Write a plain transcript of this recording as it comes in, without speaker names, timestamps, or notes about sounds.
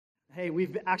Hey,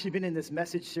 we've actually been in this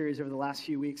message series over the last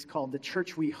few weeks called The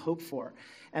Church We Hope For.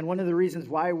 And one of the reasons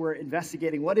why we're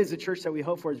investigating what is the church that we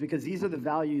hope for is because these are the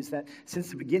values that since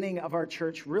the beginning of our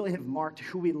church really have marked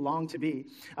who we long to be.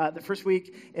 The first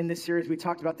week in this series, we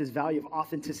talked about this value of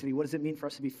authenticity. What does it mean for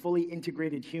us to be fully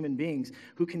integrated human beings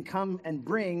who can come and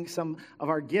bring some of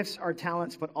our gifts, our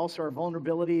talents, but also our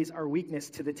vulnerabilities, our weakness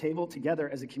to the table together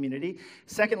as a community?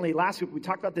 Secondly, last week we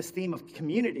talked about this theme of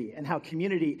community and how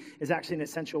community is actually an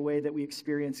essential way that we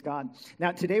experience God.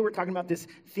 Now, today we're talking about this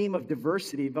theme of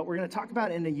diversity, but we're going to talk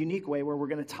about it in a unique way where we're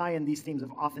going to tie in these themes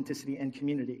of authenticity and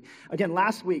community. Again,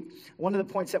 last week, one of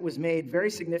the points that was made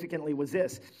very significantly was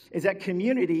this, is that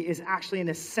community is actually an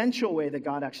essential way that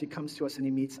God actually comes to us and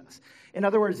he meets us. In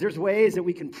other words, there's ways that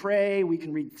we can pray, we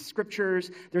can read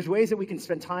scriptures, there's ways that we can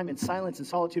spend time in silence and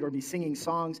solitude or be singing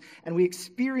songs, and we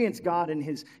experience God in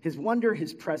his wonder,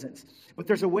 his presence. But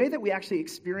there's a way that we actually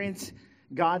experience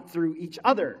God through each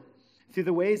other, through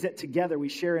the ways that together we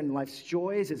share in life's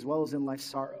joys as well as in life's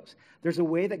sorrows. There's a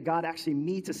way that God actually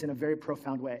meets us in a very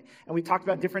profound way. And we talked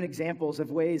about different examples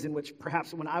of ways in which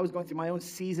perhaps when I was going through my own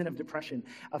season of depression,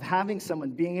 of having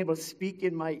someone being able to speak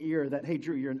in my ear that, hey,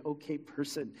 Drew, you're an okay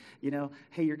person. You know,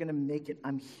 hey, you're going to make it.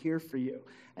 I'm here for you.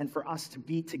 And for us to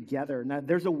be together. Now,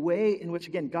 there's a way in which,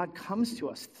 again, God comes to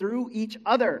us through each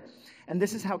other. And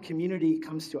this is how community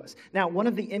comes to us. Now, one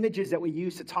of the images that we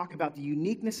use to talk about the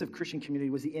uniqueness of Christian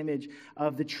community was the image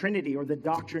of the Trinity or the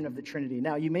doctrine of the Trinity.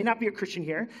 Now, you may not be a Christian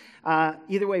here.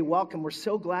 Either way, welcome. We're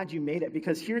so glad you made it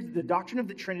because here the doctrine of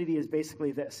the Trinity is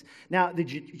basically this. Now, the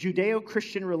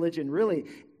Judeo-Christian religion really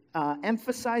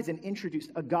emphasized and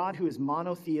introduced a God who is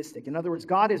monotheistic. In other words,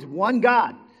 God is one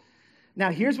God. Now,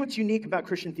 here's what's unique about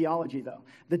Christian theology, though.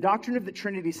 The doctrine of the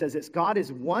Trinity says this: God is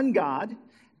one God,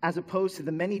 as opposed to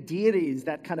the many deities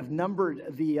that kind of numbered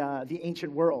the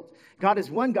ancient world. God is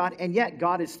one God, and yet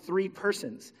God is three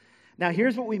persons. Now,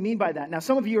 here's what we mean by that. Now,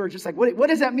 some of you are just like, what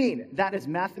does that mean? That is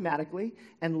mathematically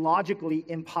and logically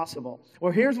impossible.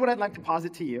 Well, here's what I'd like to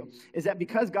posit to you, is that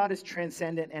because God is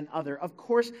transcendent and other, of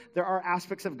course, there are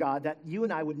aspects of God that you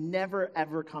and I would never,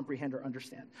 ever comprehend or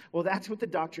understand. Well, that's what the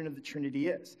doctrine of the Trinity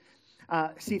is.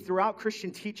 See, throughout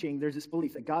Christian teaching, there's this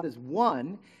belief that God is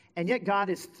one, and yet God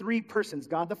is three persons: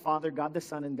 God the Father, God the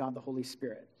Son, and God the Holy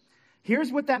Spirit. Here's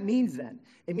what that means then.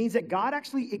 It means that God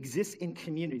actually exists in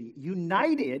community,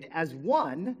 united as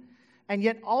one, and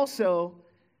yet also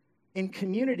in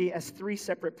community as three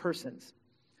separate persons.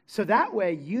 So that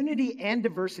way, unity and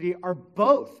diversity are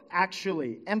both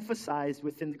actually emphasized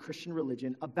within the Christian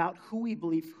religion about who we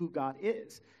believe who God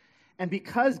is. And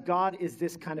because God is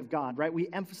this kind of God, right, we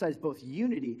emphasize both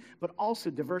unity, but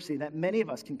also diversity, that many of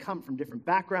us can come from different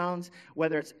backgrounds,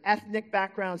 whether it's ethnic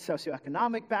backgrounds,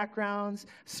 socioeconomic backgrounds,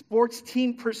 sports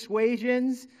team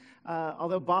persuasions,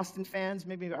 although Boston fans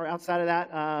maybe are outside of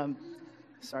that.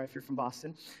 Sorry if you're from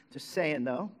Boston. Just saying,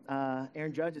 though,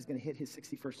 Aaron Judge is going to hit his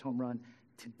 61st home run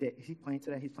today. Is he playing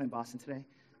today? He's playing Boston today,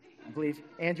 I believe.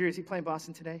 Andrew, is he playing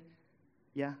Boston today?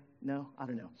 Yeah? No? I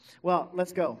don't know. Well,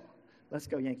 let's go. Let's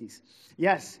go, Yankees.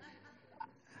 Yes,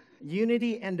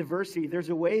 unity and diversity. There's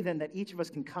a way then that each of us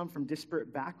can come from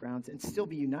disparate backgrounds and still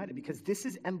be united, because this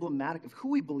is emblematic of who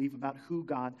we believe about who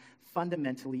God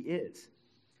fundamentally is.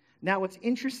 Now, what's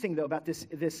interesting, though, about this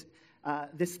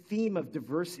theme of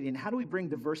diversity and how do we bring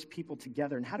diverse people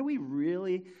together and how do we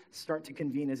really start to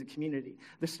convene as a community?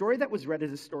 The story that was read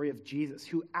is the story of Jesus,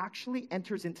 who actually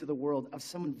enters into the world of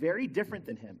someone very different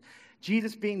than him.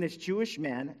 Jesus being this Jewish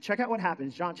man, check out what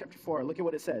happens. John chapter 4, look at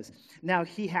what it says. Now,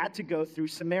 he had to go through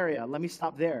Samaria. Let me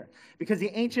stop there. Because the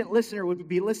ancient listener would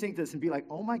be listening to this and be like,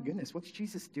 oh my goodness, what's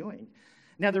Jesus doing?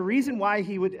 Now, the reason why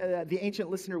the ancient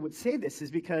listener would say this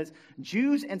is because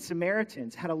Jews and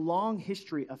Samaritans had a long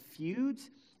history of feuds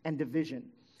and division.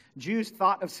 Jews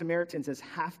thought of Samaritans as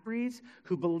half-breeds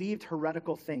who believed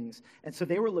heretical things, and so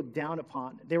they were looked down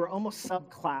upon. They were almost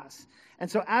subclass.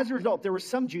 And so as a result, there were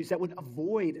some Jews that would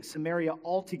avoid Samaria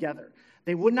altogether.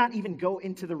 They would not even go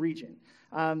into the region.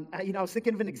 I was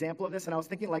thinking of an example of this, and I was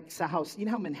thinking like how, you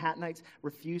know how Manhattanites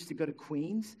refuse to go to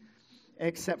Queens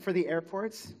except for the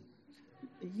airports?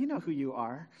 You know who you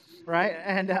are, right?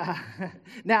 And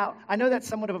now, I know that's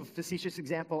somewhat of a facetious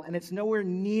example, and it's nowhere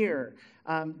near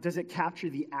does it capture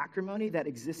the acrimony that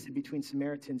existed between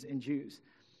Samaritans and Jews.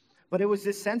 But it was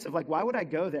this sense of like, why would I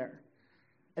go there?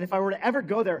 And if I were to ever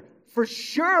go there, for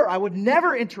sure, I would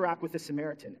never interact with a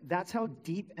Samaritan. That's how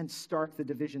deep and stark the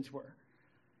divisions were.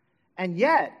 And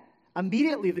yet,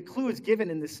 immediately the clue is given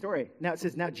in this story. Now it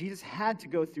says, now Jesus had to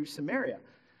go through Samaria.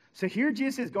 So here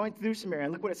Jesus is going through Samaria,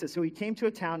 and look what it says. So he came to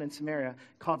a town in Samaria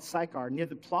called Sychar, near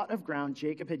the plot of ground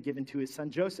Jacob had given to his son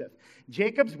Joseph.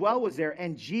 Jacob's well was there,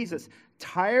 and Jesus,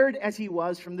 tired as he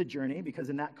was from the journey, because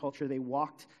in that culture they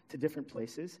walked to different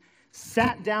places,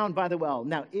 sat down by the well.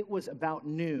 Now, it was about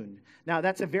noon. Now,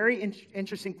 that's a very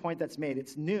interesting point that's made.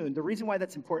 It's noon. The reason why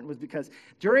that's important was because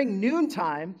during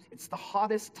noontime, it's the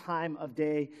hottest time of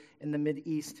day in the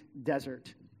Mideast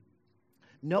desert.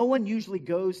 No one usually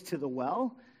goes to the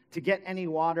well to get any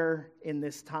water in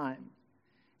this time.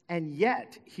 And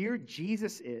yet, here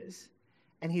Jesus is,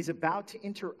 and he's about to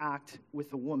interact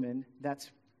with a woman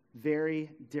that's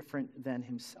very different than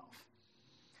himself,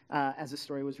 as the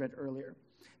story was read earlier.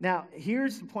 Now,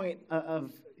 here's the point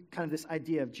of kind of this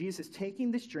idea of Jesus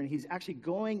taking this journey. He's actually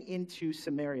going into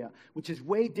Samaria, which is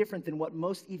way different than what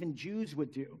most even Jews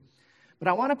would do. But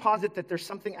I want to posit that there's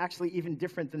something actually even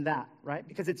different than that, right?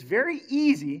 Because it's very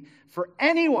easy for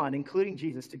anyone, including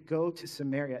Jesus, to go to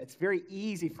Samaria. It's very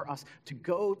easy for us to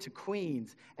go to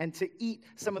Queens and to eat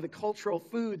some of the cultural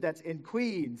food that's in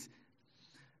Queens.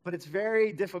 But it's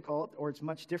very difficult, or it's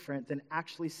much different, than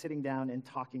actually sitting down and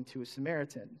talking to a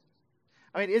Samaritan.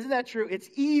 I mean, isn't that true?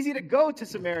 It's easy to go to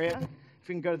Samaria, if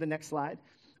we can go to the next slide,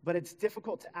 but it's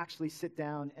difficult to actually sit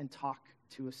down and talk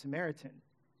to a Samaritan.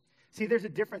 See, there's a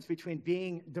difference between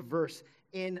being diverse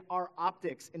in our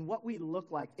optics, in what we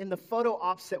look like, in the photo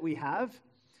ops that we have,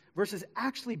 versus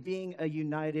actually being a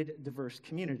united, diverse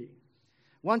community.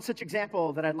 One such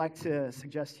example that I'd like to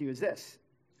suggest to you is this.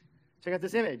 Check out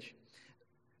this image.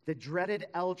 The dreaded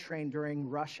L train during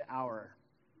rush hour.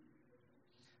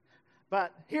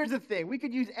 But here's the thing. We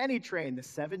could use any train, the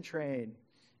 7 train.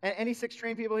 Any 6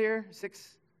 train people here?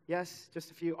 6? Yes,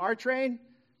 just a few. R train?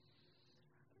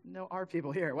 No R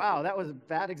people here. Wow, that was a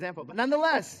bad example. But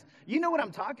nonetheless, you know what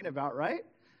I'm talking about, right?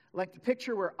 Like the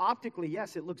picture where optically,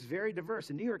 yes, it looks very diverse.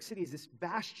 And New York City is this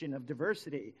bastion of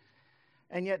diversity.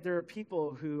 And yet there are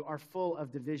people who are full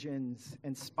of divisions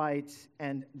and spite,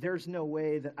 and there's no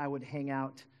way that I would hang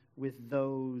out with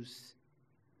those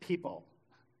people.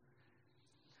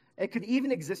 It could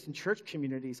even exist in church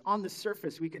communities. On the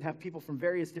surface, we could have people from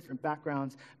various different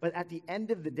backgrounds, but at the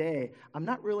end of the day, I'm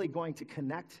not really going to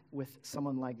connect with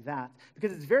someone like that,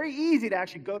 because it's very easy to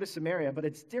actually go to Samaria, but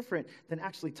it's different than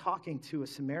actually talking to a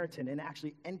Samaritan and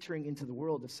actually entering into the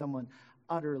world of someone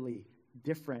utterly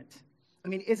different. I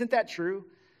mean, isn't that true?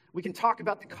 We can talk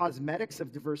about the cosmetics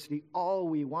of diversity all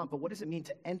we want, but what does it mean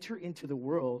to enter into the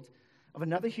world of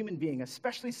another human being,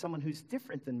 especially someone who's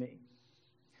different than me?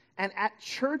 And at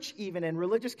church, even in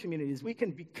religious communities, we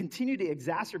can continue to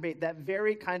exacerbate that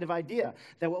very kind of idea,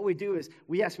 that what we do is,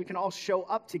 we can all show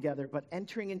up together, but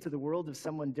entering into the world of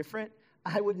someone different,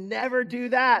 I would never do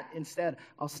that. Instead,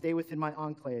 I'll stay within my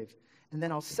enclave, and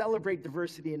then I'll celebrate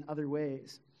diversity in other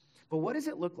ways. But what does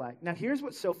it look like? Now, here's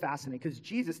what's so fascinating, because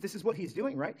Jesus, this is what he's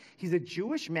doing, right? He's a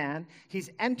Jewish man. He's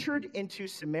entered into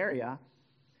Samaria,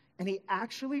 and he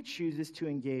actually chooses to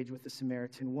engage with the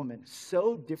Samaritan woman,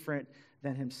 so different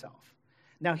than himself.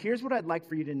 Now, here's what I'd like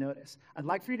for you to notice. I'd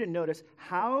like for you to notice,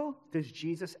 how does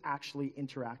Jesus actually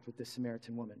interact with this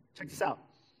Samaritan woman? Check this out.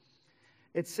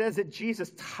 It says that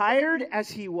Jesus, tired as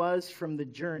he was from the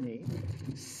journey,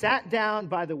 sat down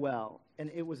by the well,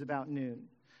 and it was about noon.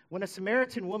 When a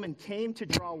Samaritan woman came to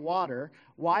draw water,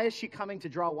 why is she coming to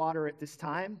draw water at this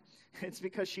time? It's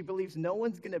because she believes no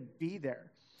one's going to be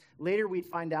there. Later, we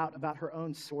find out about her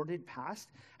own sordid past,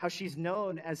 how she's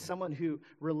known as someone who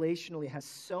relationally has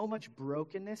so much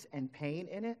brokenness and pain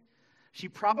in it. She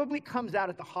probably comes out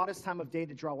at the hottest time of day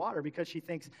to draw water because she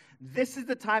thinks this is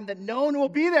the time that no one will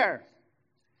be there.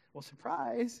 Well,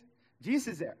 surprise,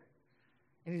 Jesus is there,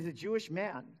 and he's a Jewish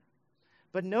man.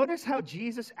 But notice how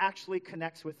Jesus actually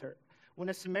connects with her. When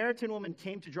a Samaritan woman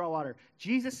came to draw water,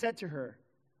 Jesus said to her,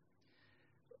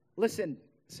 "Listen,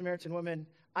 Samaritan woman,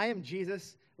 I am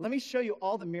Jesus. Let me show you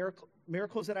all the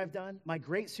miracles that I've done, my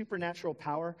great supernatural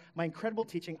power, my incredible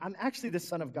teaching. I'm actually the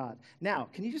Son of God. Now,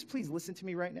 can you just please listen to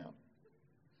me right now?"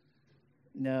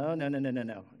 No.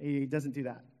 He doesn't do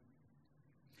that.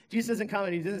 Jesus doesn't come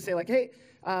and he doesn't say like, "Hey,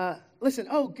 listen,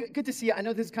 good to see you. I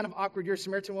know this is kind of awkward. You're a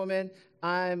Samaritan woman.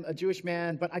 I'm a Jewish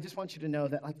man, but I just want you to know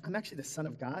that I'm actually the Son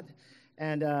of God.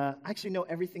 And I actually know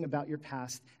everything about your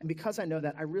past. And because I know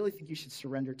that, I really think you should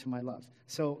surrender to my love."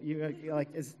 So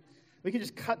we can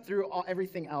just cut through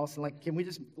everything else and can we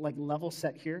just level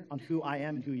set here on who I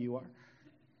am and who you are?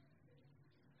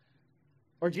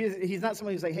 Or Jesus, he's not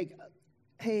someone who's like,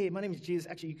 hey, my name is Jesus.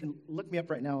 Actually, you can look me up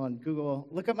right now on Google.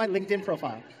 Look up my LinkedIn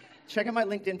profile. Check out my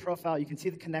LinkedIn profile. You can see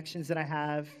the connections that I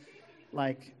have.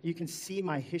 You can see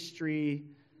my history,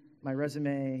 my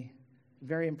resume.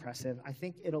 Very impressive. I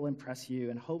think it'll impress you,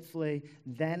 and hopefully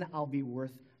then I'll be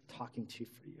worth talking to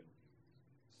for you.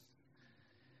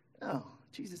 No,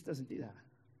 Jesus doesn't do that.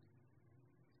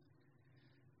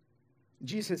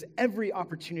 Jesus has every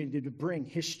opportunity to bring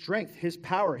his strength, his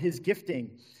power, his gifting.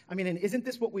 I mean, and isn't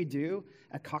this what we do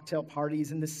at cocktail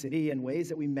parties in the city and ways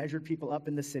that we measure people up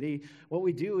in the city? What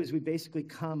we do is we basically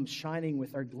come shining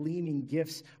with our gleaming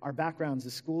gifts, our backgrounds, the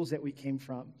schools that we came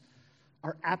from,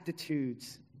 our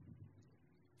aptitudes,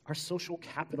 our social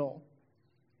capital.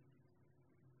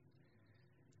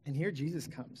 And here Jesus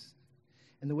comes.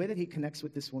 And the way that he connects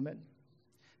with this woman,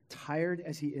 tired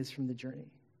as he is from the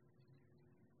journey,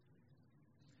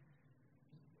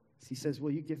 he says,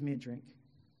 will you give me a drink?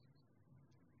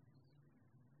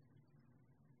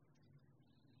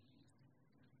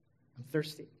 I'm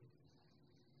thirsty.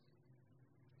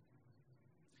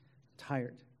 I'm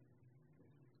tired.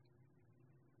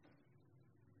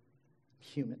 I'm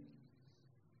human.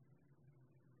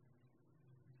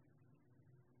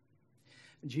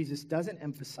 And Jesus doesn't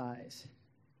emphasize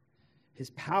his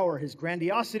power, his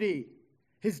grandiosity,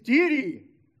 his deity.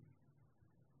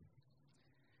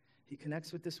 He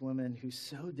connects with this woman who's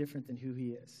so different than who he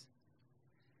is.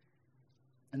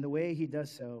 And the way he does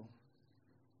so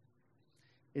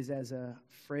is as a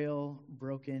frail,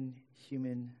 broken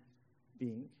human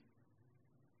being.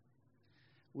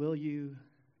 Will you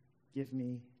give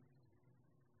me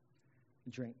a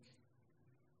drink?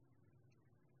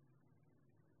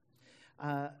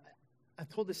 I've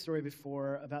told this story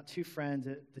before about two friends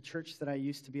at the church that I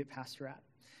used to be a pastor at.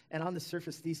 And on the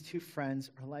surface, these two friends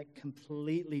are like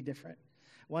completely different.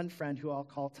 One friend, who I'll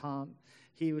call Tom,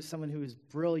 he was someone who was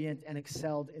brilliant and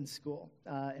excelled in school.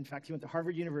 In fact, he went to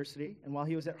Harvard University, and while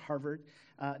he was at Harvard,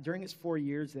 during his 4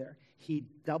 years there, he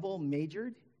double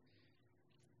majored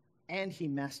and he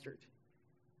mastered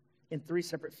in 3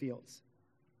 separate fields.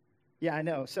 Yeah, I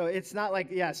know. So it's not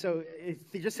like, so if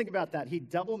you just think about that. He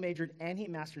double majored and he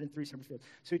mastered in 3 separate fields.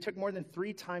 So he took more than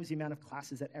 3 times the amount of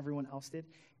classes that everyone else did,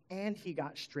 and he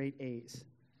got straight A's.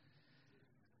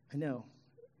 I know.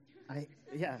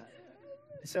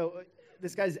 So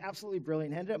this guy's absolutely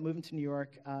brilliant. He ended up moving to New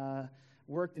York,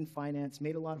 worked in finance,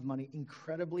 made a lot of money,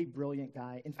 incredibly brilliant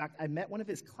guy. In fact, I met one of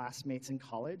his classmates in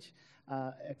college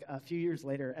a few years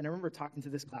later, and I remember talking to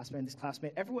this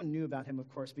classmate. Everyone knew about him, of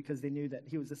course, because they knew that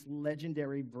he was this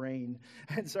legendary brain.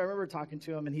 And so I remember talking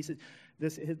to him, and he said,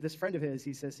 this friend of his,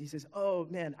 he says, oh,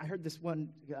 man, I heard this one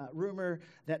rumor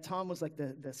that Tom was like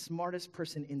the smartest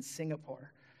person in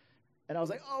Singapore. And I was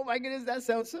like, oh, my goodness, that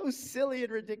sounds so silly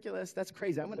and ridiculous. That's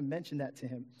crazy. I'm going to mention that to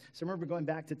him. So I remember going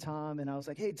back to Tom, and I was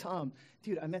like, hey, Tom,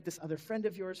 dude, I met this other friend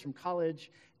of yours from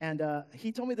college, and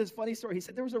he told me this funny story. He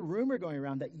said there was a rumor going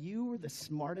around that you were the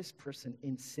smartest person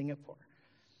in Singapore.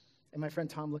 And my friend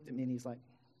Tom looked at me, and he's like,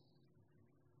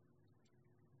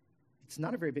 it's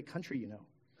not a very big country, you know.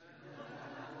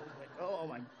 Like, oh,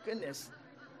 my goodness.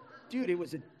 Dude, it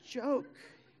was a joke.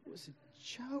 It was a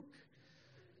joke.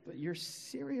 But you're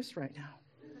serious right now.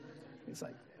 He's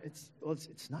like, it's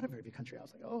not a very big country. I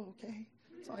was like, oh, okay.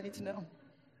 That's all I need to know.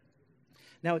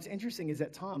 Now, what's interesting is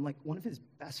that Tom, like one of his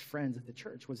best friends at the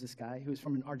church was this guy who was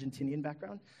from an Argentinian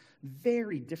background,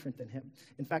 very different than him.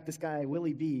 In fact, this guy,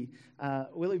 Willie B,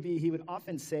 he would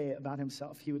often say about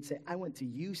himself, he would say, I went to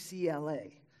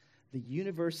UCLA, the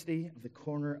University of the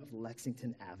corner of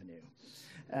Lexington Avenue.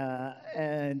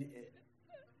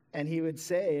 And he would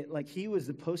say, like, he was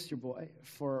the poster boy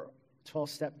for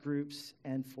 12-step groups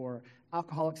and for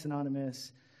Alcoholics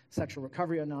Anonymous, Sexual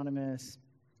Recovery Anonymous,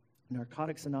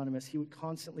 Narcotics Anonymous. He would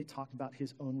constantly talk about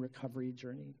his own recovery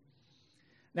journey.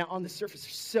 Now, on the surface,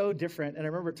 they're so different. And I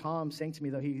remember Tom saying to me,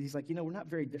 though, he's like, we're not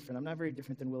very different. I'm not very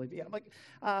different than Willie B. And I'm like,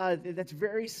 that's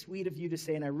very sweet of you to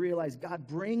say. And I realize God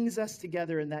brings us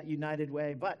together in that united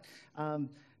way. But,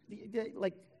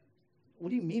 like, what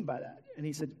do you mean by that? And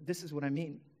he said, this is what I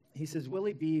mean. He says,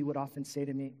 Willie B would often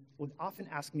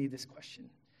ask me this question.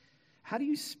 How do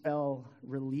you spell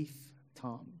relief,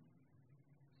 Tom?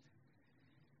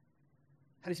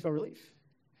 How do you spell relief?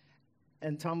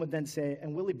 And Tom would then say,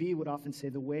 and Willie B would often say,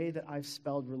 the way that I've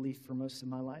spelled relief for most of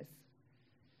my life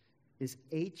is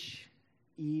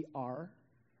Heroin.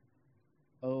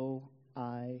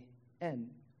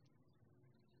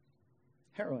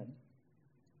 Heroin.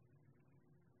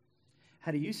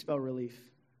 How do you spell relief,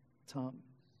 Tom?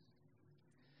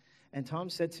 And Tom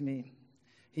said to me,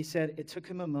 he said it took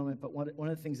him a moment, but one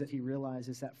of the things that he realized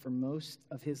is that for most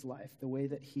of his life, the way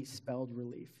that he spelled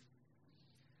relief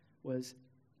was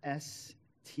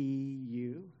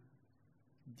Studying.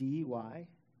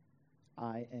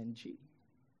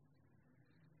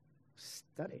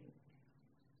 Studying.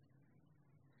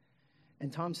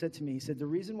 And Tom said to me, he said, the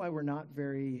reason why we're not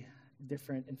very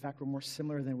different, in fact, we're more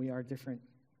similar than we are different,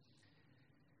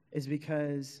 is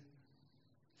because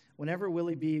whenever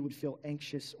Willie B would feel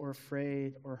anxious or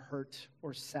afraid or hurt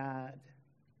or sad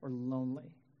or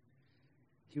lonely,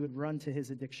 he would run to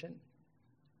his addiction.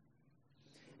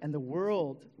 And the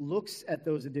world looks at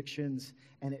those addictions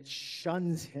and it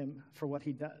shuns him for what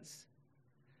he does.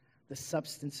 The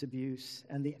substance abuse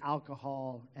and the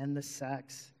alcohol and the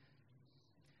sex.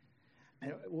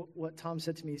 And what Tom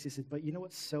said to me is, he said, but you know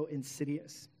what's so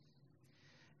insidious?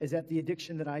 Is that the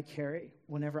addiction that I carry,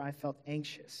 whenever I felt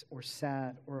anxious or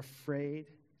sad or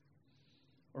afraid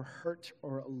or hurt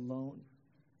or alone,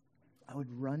 I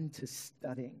would run to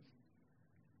studying.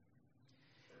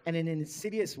 And in an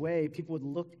insidious way, people would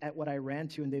look at what I ran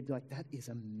to and they'd be like, that is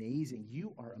amazing.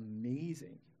 You are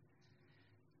amazing.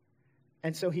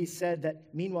 And so he said that,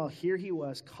 meanwhile, here he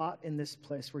was caught in this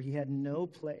place where he had no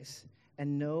place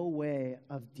and no way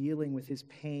of dealing with his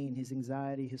pain, his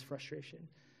anxiety, his frustration.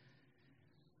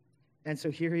 And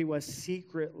so here he was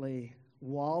secretly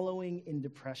wallowing in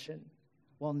depression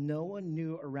while no one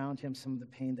knew around him some of the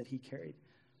pain that he carried,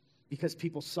 because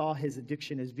people saw his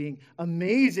addiction as being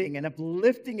amazing and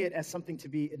uplifting it as something to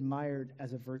be admired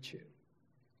as a virtue.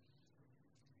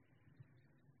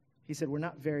 He said, we're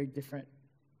not very different,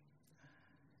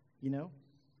 you know?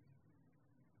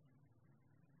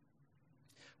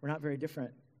 We're not very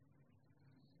different.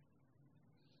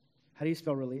 How do you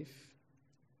spell relief?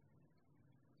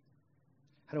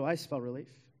 How do I spell relief?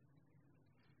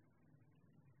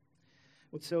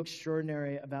 What's so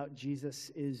extraordinary about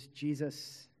Jesus is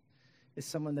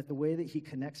someone that the way that he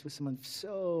connects with someone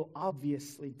so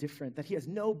obviously different that he has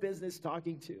no business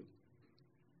talking to.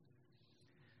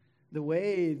 The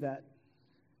way that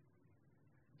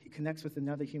he connects with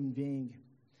another human being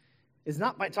is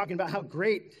not by talking about how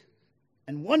great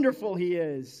and wonderful he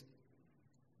is,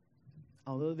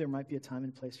 although there might be a time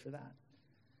and place for that.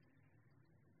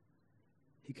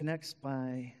 He connects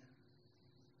by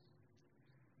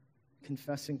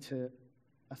confessing to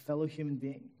a fellow human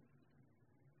being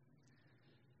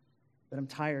that I'm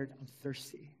tired, I'm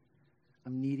thirsty,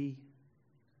 I'm needy,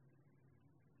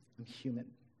 I'm human.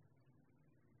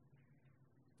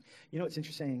 You know what's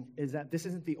interesting is that this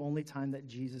isn't the only time that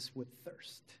Jesus would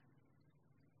thirst.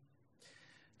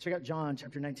 Check out John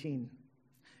chapter 19.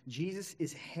 Jesus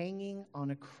is hanging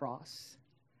on a cross,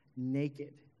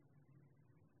 naked,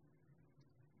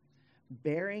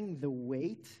 bearing the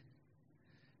weight.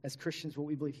 As Christians, what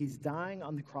we believe, he's dying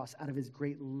on the cross out of his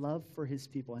great love for his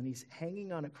people, and he's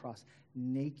hanging on a cross,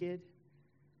 naked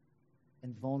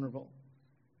and vulnerable.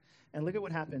 And look at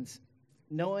what happens.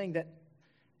 Knowing that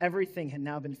everything had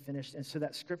now been finished, and so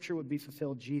that scripture would be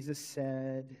fulfilled, Jesus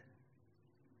said,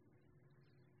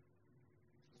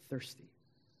 thirsty.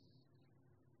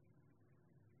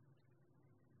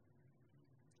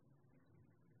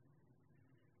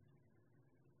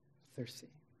 Thirsty.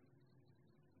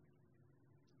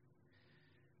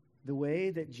 The way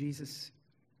that Jesus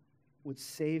would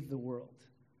save the world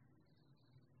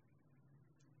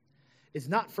is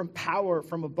not from power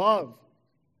from above.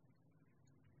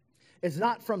 It's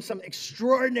not from some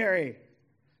extraordinary,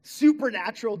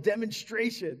 supernatural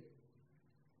demonstration.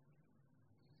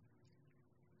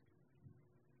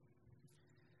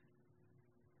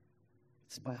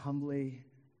 It's by humbly,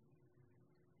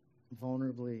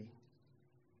 vulnerably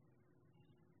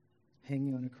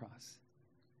hanging on a cross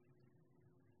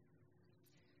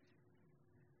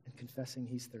and confessing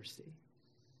he's thirsty.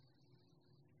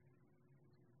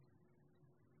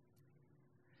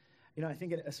 You know, I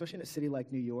think, especially in a city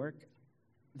like New York,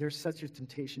 there's such a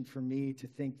temptation for me to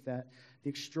think that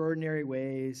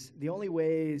the only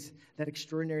ways that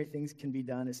extraordinary things can be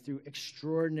done is through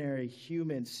extraordinary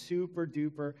human, super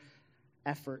duper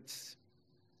efforts.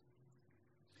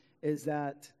 Is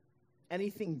that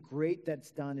anything great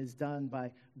that's done is done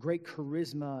by great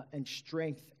charisma and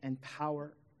strength and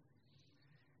power.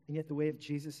 And yet the way of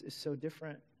Jesus is so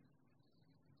different.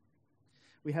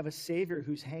 We have a Savior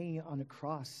who's hanging on a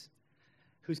cross,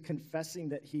 who's confessing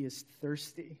that he is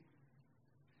thirsty,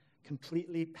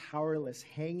 completely powerless,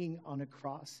 hanging on a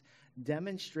cross,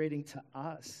 demonstrating to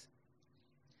us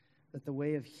that the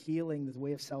way of healing, the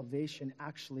way of salvation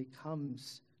actually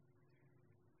comes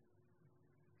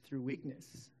through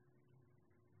weakness,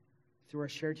 through our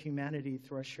shared humanity,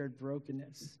 through our shared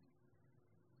brokenness,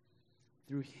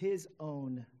 through his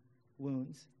own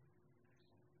wounds.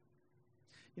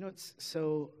 You know what's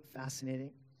so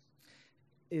fascinating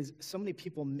is so many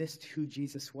people missed who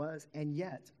Jesus was, and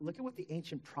yet, look at what the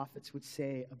ancient prophets would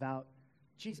say about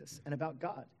Jesus and about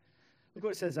God. Look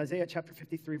what it says, Isaiah chapter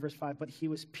 53, verse 5, but he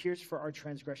was pierced for our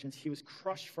transgressions, he was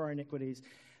crushed for our iniquities.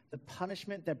 The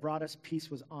punishment that brought us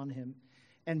peace was on him,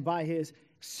 And by his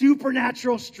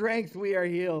supernatural strength, we are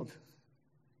healed.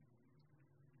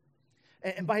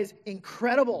 And by his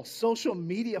incredible social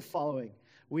media following,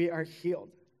 we are healed.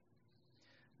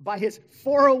 By his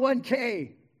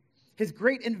 401k, his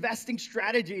great investing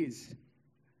strategies.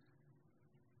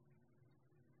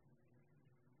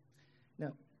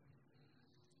 Now,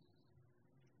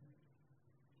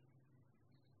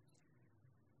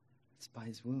 it's by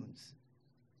his wounds.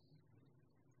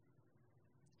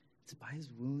 It's by his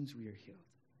wounds we are healed.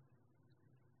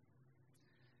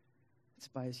 It's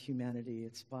by his humanity.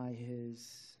 It's by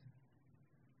his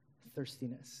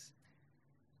thirstiness,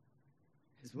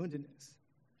 his woundedness.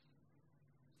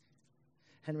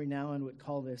 Henry Nouwen would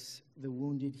call this the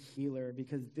wounded healer,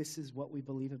 because this is what we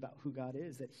believe about who God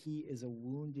is, that he is a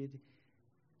wounded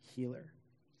healer.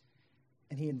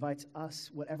 And he invites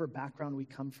us, whatever background we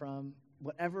come from,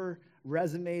 whatever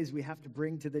resumes we have to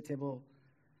bring to the table,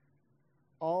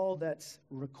 all that's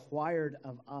required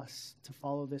of us to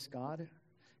follow this God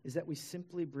is that we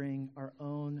simply bring our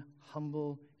own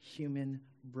humble, human,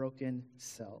 broken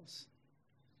selves.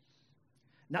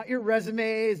 Not your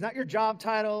resumes, not your job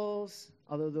titles,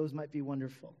 although those might be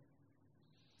wonderful.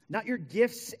 Not your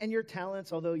gifts and your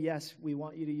talents, although, yes, we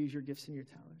want you to use your gifts and your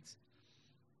talents.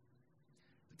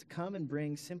 But to come and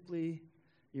bring simply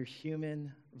your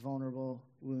human, vulnerable,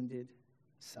 wounded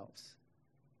selves.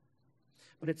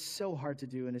 But it's so hard to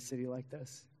do in a city like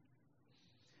this,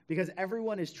 because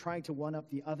everyone is trying to one-up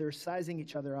the other, sizing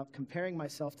each other up, comparing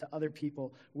myself to other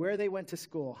people, where they went to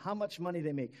school, how much money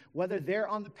they make, whether they're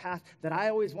on the path that I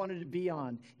always wanted to be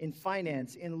on, in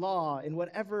finance, in law, in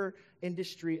whatever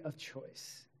industry of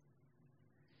choice.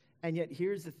 And yet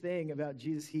here's the thing about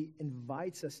Jesus. He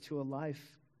invites us to a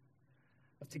life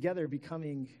of together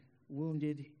becoming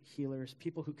wounded healers,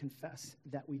 people who confess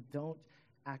that we don't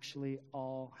actually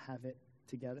all have it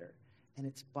together. And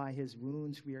it's by his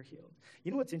wounds we are healed.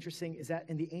 You know what's interesting is that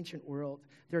in the ancient world,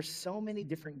 there are so many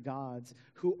different gods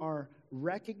who are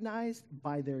recognized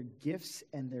by their gifts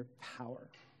and their power.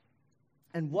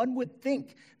 And one would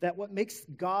think that what makes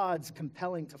gods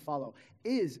compelling to follow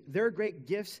is their great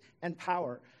gifts and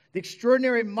power, the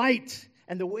extraordinary might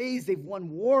and the ways they've won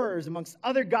wars amongst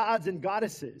other gods and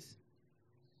goddesses.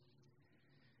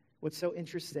 What's so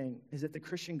interesting is that the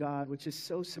Christian God, which is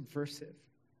so subversive,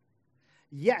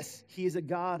 yes, he is a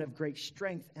God of great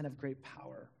strength and of great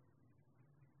power.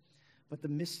 But the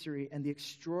mystery and the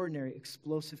extraordinary,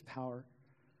 explosive power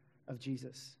of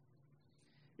Jesus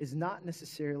is not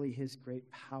necessarily his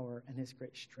great power and his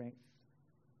great strength,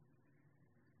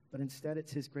 but instead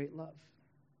it's his great love.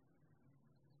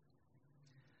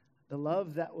 The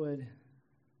love that would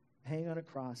hang on a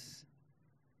cross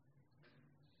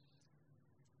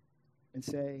and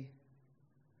say,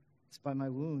 it's by my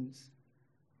wounds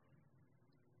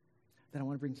that I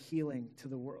want to bring healing to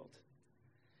the world.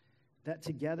 That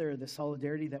together, the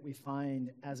solidarity that we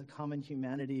find as a common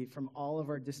humanity from all of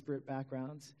our disparate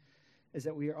backgrounds is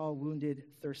that we are all wounded,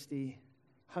 thirsty,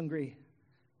 hungry,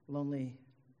 lonely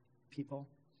people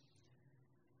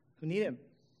who need him.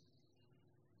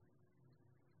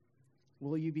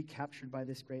 Will you be captured by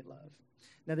this great love?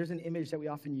 Now, there's an image that we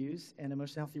often use, and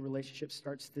Emotionally Healthy Relationship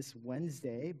starts this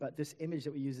Wednesday, but this image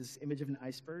that we use is this image of an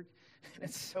iceberg, and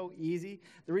it's so easy.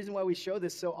 The reason why we show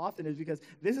this so often is because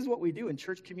this is what we do in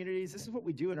church communities. This is what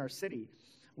we do in our city.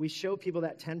 We show people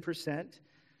that 10%,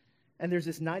 and there's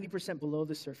this 90% below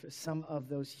the surface, some of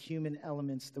those human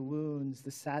elements, the wounds,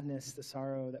 the sadness, the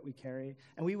sorrow that we carry,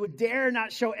 and we would dare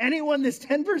not show anyone this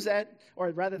 10%, or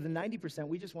rather the 90%.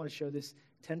 We just want to show this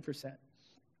 10%.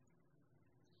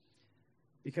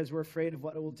 Because we're afraid of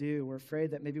what it will do. We're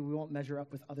afraid that maybe we won't measure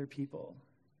up with other people.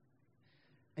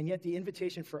 And yet the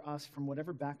invitation for us, from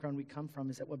whatever background we come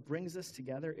from, is that what brings us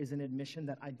together is an admission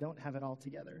that I don't have it all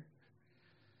together.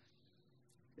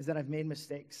 Is that I've made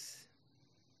mistakes.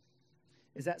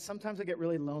 Is that sometimes I get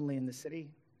really lonely in the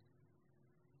city.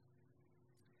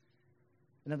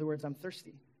 In other words, I'm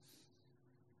thirsty.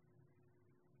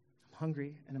 I'm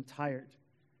hungry and I'm tired.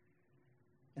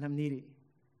 And I'm needy.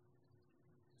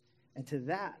 And to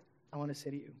that, I want to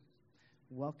say to you,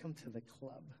 welcome to the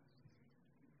club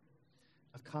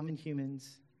of common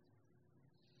humans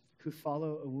who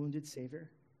follow a wounded Savior,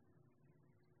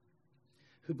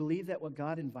 who believe that what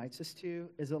God invites us to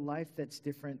is a life that's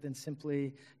different than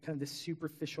simply kind of this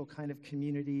superficial kind of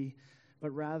community,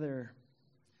 but rather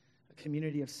a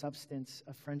community of substance,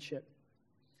 of friendship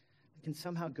that can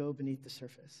somehow go beneath the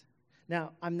surface.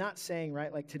 Now, I'm not saying,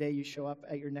 right, like today you show up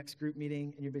at your next group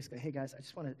meeting and you're basically, hey guys, I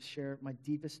just want to share my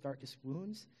deepest, darkest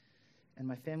wounds and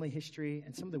my family history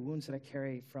and some of the wounds that I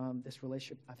carry from this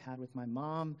relationship I've had with my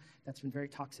mom that's been very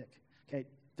toxic. Okay,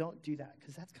 don't do that,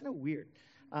 because that's kind of weird.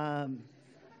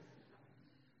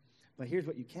 But here's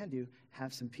what you can do.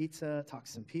 Have some pizza, talk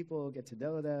to some people, get to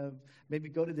know them. Maybe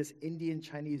go to this Indian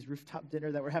Chinese rooftop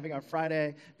dinner that we're having on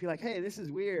Friday. Be like, hey, this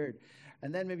is weird.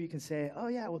 And then maybe you can say, oh,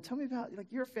 yeah, well, tell me about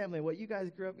like your family, what you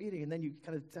guys grew up eating. And then you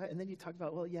and then you talk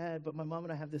about, well, yeah, but my mom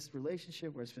and I have this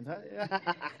relationship where it's been,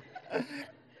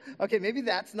 okay, maybe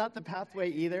that's not the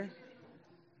pathway either.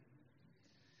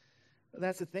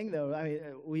 That's the thing, though. I mean,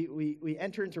 we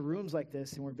enter into rooms like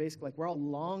this, and we're basically like, we're all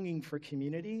longing for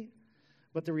community.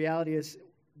 But the reality is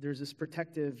there's this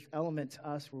protective element to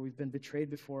us where we've been betrayed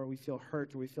before, we feel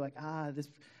hurt, or we feel like,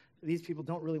 these people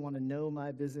don't really want to know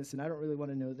my business, and I don't really want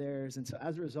to know theirs. And so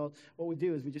as a result, what we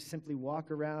do is we just simply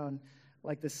walk around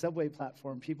like the subway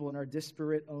platform, people in our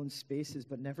disparate own spaces,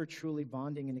 but never truly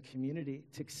bonding in a community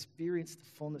to experience the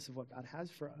fullness of what God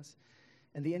has for us.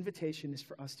 And the invitation is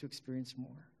for us to experience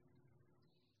more.